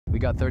We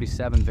got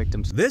 37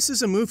 victims. This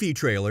is a movie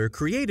trailer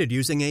created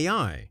using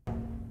AI.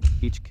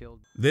 Each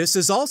killed. This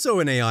is also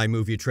an AI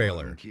movie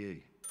trailer. Thank you.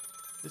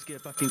 Let's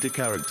get back into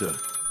character.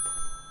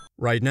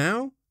 Right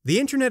now, the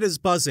internet is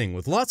buzzing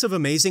with lots of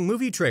amazing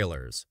movie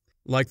trailers,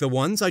 like the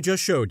ones I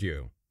just showed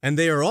you. And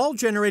they are all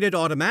generated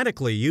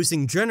automatically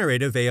using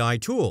generative AI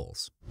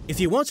tools. If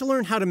you want to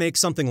learn how to make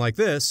something like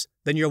this,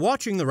 then you're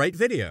watching the right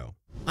video.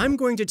 I'm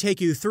going to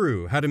take you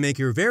through how to make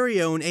your very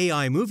own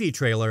AI movie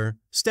trailer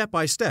step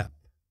by step.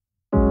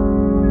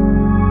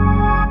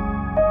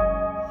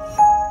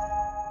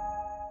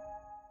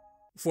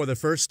 For the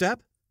first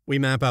step, we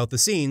map out the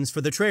scenes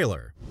for the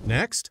trailer.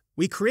 Next,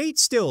 we create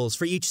stills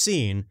for each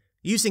scene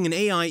using an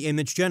AI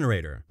image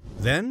generator.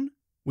 Then,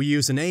 we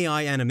use an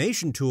AI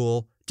animation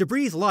tool to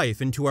breathe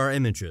life into our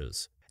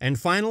images. And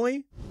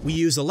finally, we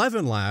use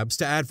ElevenLabs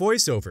to add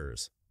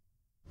voiceovers.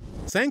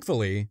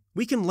 Thankfully,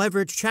 we can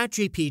leverage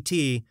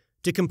ChatGPT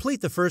to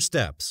complete the first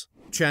steps.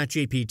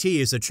 ChatGPT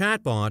is a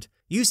chatbot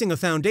using a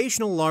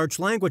foundational large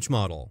language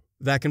model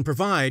that can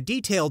provide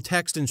detailed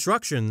text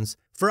instructions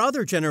for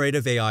other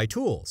generative AI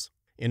tools.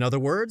 In other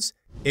words,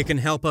 it can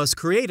help us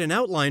create an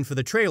outline for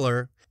the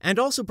trailer and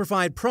also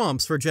provide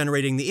prompts for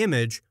generating the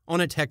image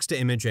on a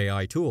text-to-image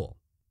AI tool.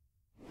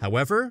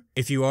 However,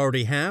 if you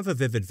already have a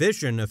vivid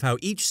vision of how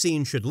each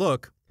scene should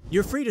look,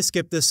 you're free to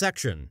skip this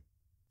section.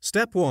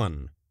 Step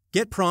 1.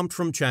 Get prompt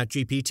from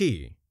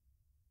ChatGPT.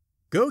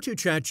 Go to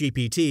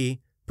ChatGPT,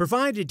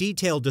 provide a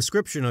detailed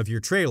description of your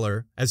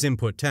trailer as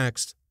input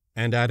text,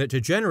 and add it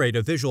to generate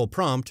a visual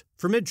prompt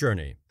for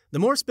Midjourney. The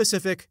more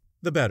specific,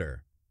 the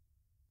better.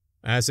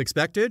 As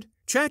expected,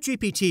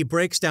 ChatGPT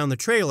breaks down the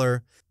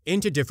trailer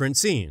into different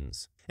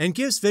scenes and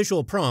gives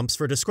visual prompts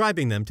for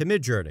describing them to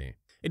Midjourney.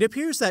 It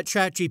appears that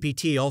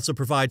ChatGPT also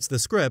provides the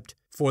script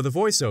for the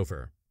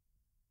voiceover.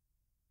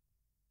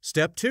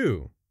 Step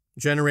 2.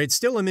 Generate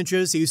still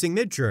images using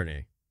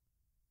Midjourney.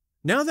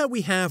 Now that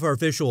we have our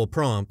visual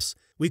prompts,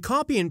 we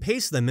copy and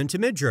paste them into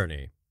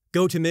Midjourney.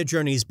 Go to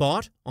Midjourney's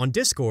bot on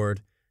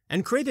Discord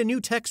and create a new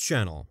text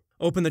channel.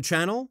 Open the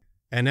channel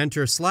and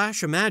enter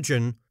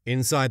 /imagine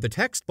inside the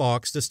text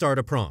box to start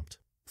a prompt.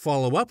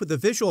 Follow up with the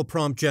visual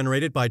prompt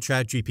generated by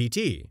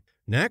ChatGPT.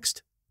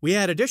 Next, we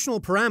add additional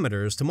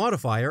parameters to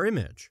modify our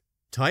image.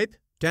 Type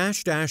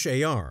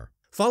 --AR,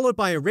 followed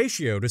by a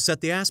ratio to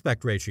set the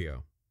aspect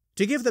ratio.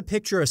 To give the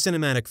picture a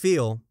cinematic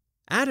feel,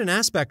 add an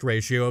aspect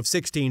ratio of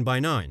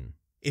 16:9.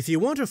 If you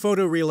want a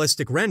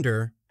photorealistic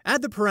render,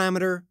 add the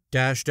parameter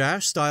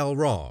 --style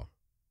raw.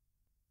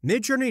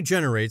 Midjourney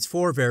generates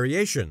 4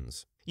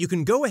 variations. You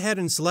can go ahead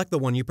and select the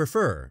one you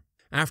prefer.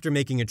 After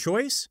making a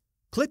choice,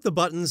 click the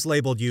buttons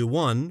labeled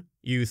U1,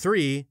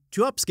 U3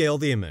 to upscale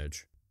the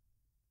image.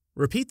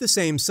 Repeat the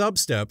same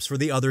sub-steps for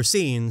the other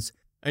scenes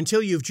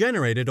until you've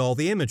generated all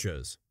the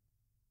images.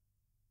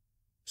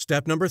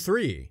 Step number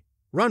 3.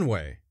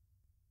 Runway.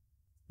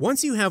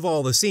 Once you have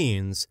all the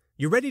scenes,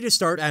 you're ready to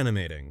start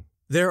animating.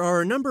 There are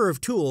a number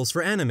of tools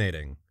for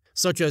animating,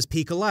 such as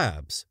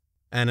PikaLabs,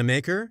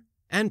 Animaker,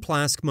 and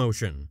Plask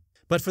Motion.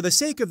 But for the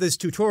sake of this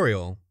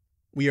tutorial,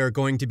 we are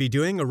going to be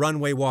doing a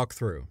Runway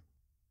walkthrough.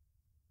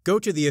 Go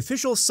to the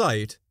official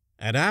site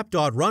at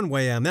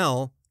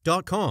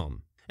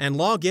app.runwayml.com and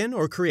log in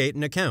or create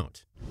an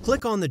account.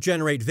 Click on the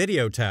Generate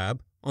Video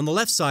tab on the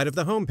left side of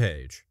the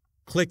homepage.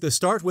 Click the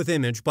Start with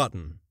Image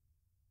button.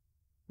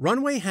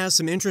 Runway has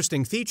some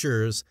interesting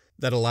features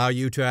that allow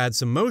you to add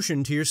some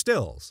motion to your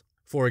stills.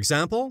 For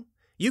example,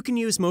 you can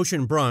use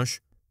Motion Brush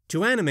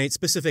to animate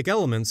specific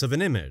elements of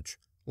an image,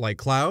 like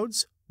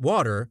clouds,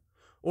 water,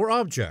 or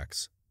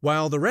objects,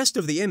 while the rest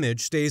of the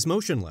image stays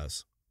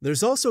motionless.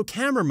 There's also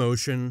camera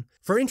motion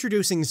for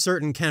introducing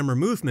certain camera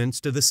movements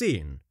to the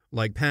scene,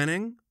 like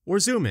panning or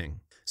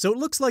zooming, so it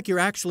looks like you're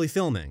actually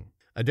filming.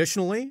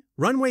 Additionally,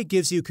 Runway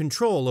gives you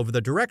control over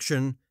the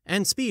direction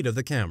and speed of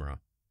the camera.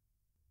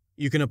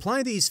 You can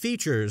apply these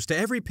features to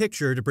every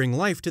picture to bring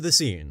life to the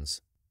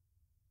scenes.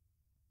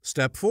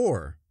 Step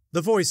 4.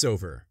 The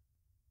voiceover.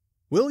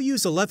 We'll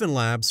use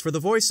ElevenLabs for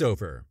the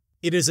voiceover.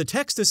 It is a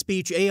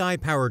text-to-speech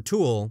AI-powered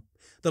tool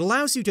that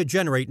allows you to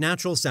generate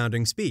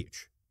natural-sounding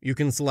speech. You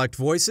can select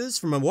voices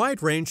from a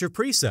wide range of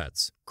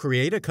presets,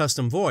 create a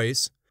custom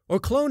voice, or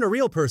clone a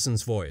real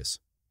person's voice.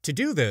 To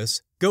do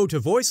this, go to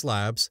Voice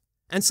Labs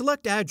and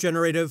select Add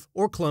Generative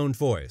or Cloned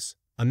Voice.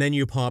 A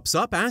menu pops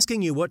up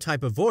asking you what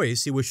type of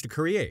voice you wish to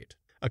create: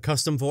 a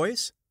custom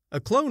voice, a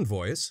cloned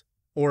voice,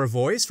 or a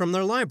voice from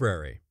their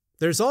library.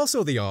 There's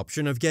also the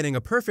option of getting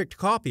a perfect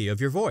copy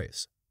of your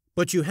voice.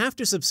 But you have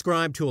to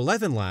subscribe to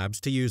ElevenLabs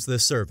to use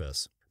this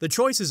service. The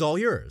choice is all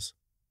yours.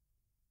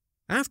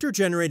 After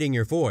generating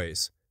your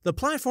voice, the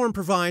platform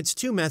provides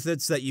 2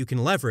 methods that you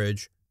can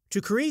leverage to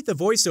create the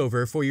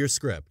voiceover for your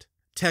script: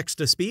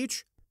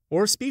 text-to-speech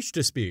or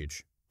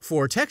speech-to-speech.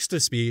 For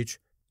text-to-speech,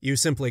 you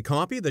simply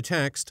copy the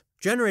text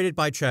generated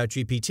by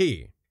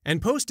ChatGPT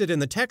and post it in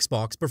the text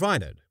box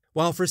provided.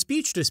 While for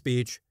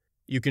speech-to-speech,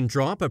 you can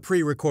drop a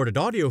pre-recorded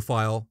audio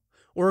file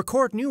or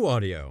record new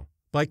audio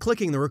by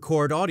clicking the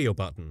Record Audio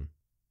button.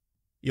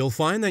 You'll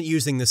find that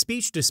using the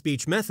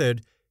speech-to-speech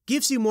method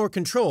gives you more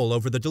control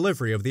over the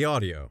delivery of the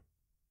audio.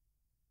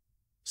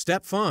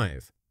 Step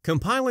 5.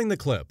 Compiling the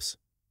clips.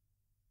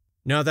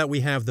 Now that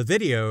we have the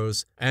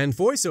videos and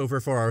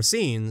voiceover for our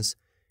scenes,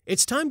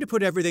 it's time to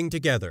put everything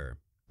together.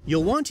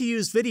 You'll want to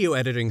use video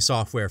editing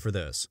software for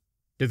this.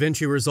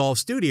 Davinci Resolve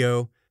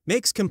Studio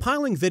makes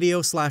compiling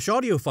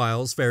video/audio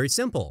files very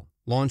simple.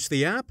 Launch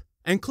the app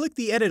and click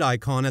the edit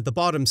icon at the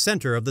bottom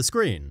center of the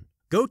screen.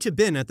 Go to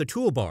bin at the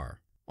toolbar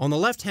on the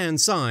left-hand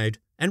side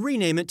and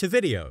rename it to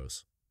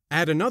videos.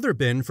 Add another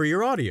bin for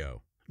your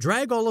audio.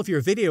 Drag all of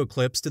your video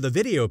clips to the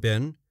video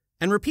bin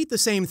and repeat the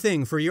same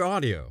thing for your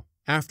audio.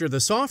 After the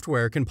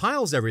software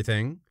compiles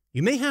everything,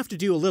 you may have to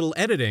do a little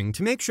editing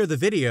to make sure the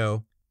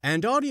video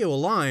and audio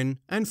align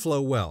and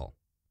flow well.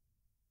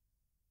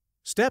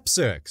 Step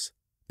 6.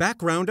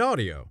 Background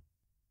audio.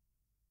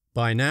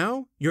 By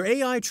now, your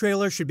AI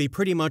trailer should be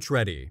pretty much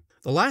ready.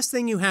 The last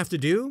thing you have to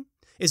do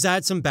is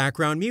add some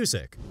background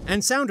music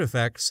and sound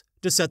effects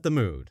to set the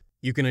mood.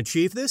 You can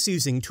achieve this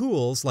using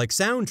tools like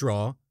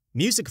SoundDraw,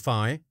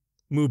 Musicify,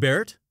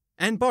 Mubert,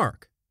 and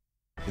Bark.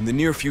 In the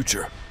near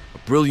future, a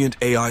brilliant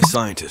AI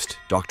scientist,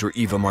 Dr.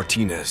 Eva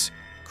Martinez,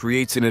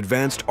 creates an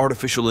advanced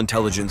artificial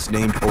intelligence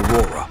named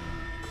Aurora.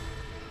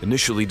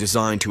 Initially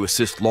designed to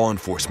assist law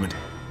enforcement,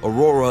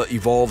 Aurora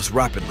evolves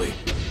rapidly,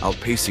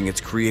 outpacing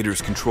its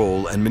creator's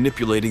control and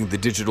manipulating the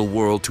digital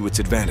world to its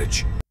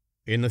advantage.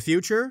 In the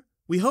future,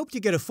 we hope to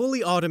get a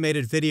fully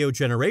automated video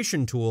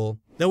generation tool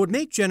that would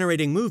make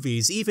generating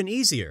movies even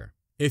easier.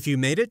 If you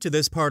made it to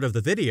this part of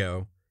the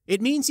video,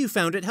 it means you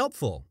found it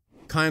helpful.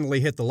 Kindly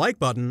hit the like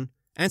button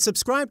and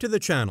subscribe to the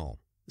channel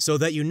so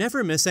that you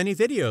never miss any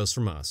videos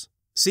from us.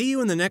 See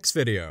you in the next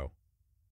video.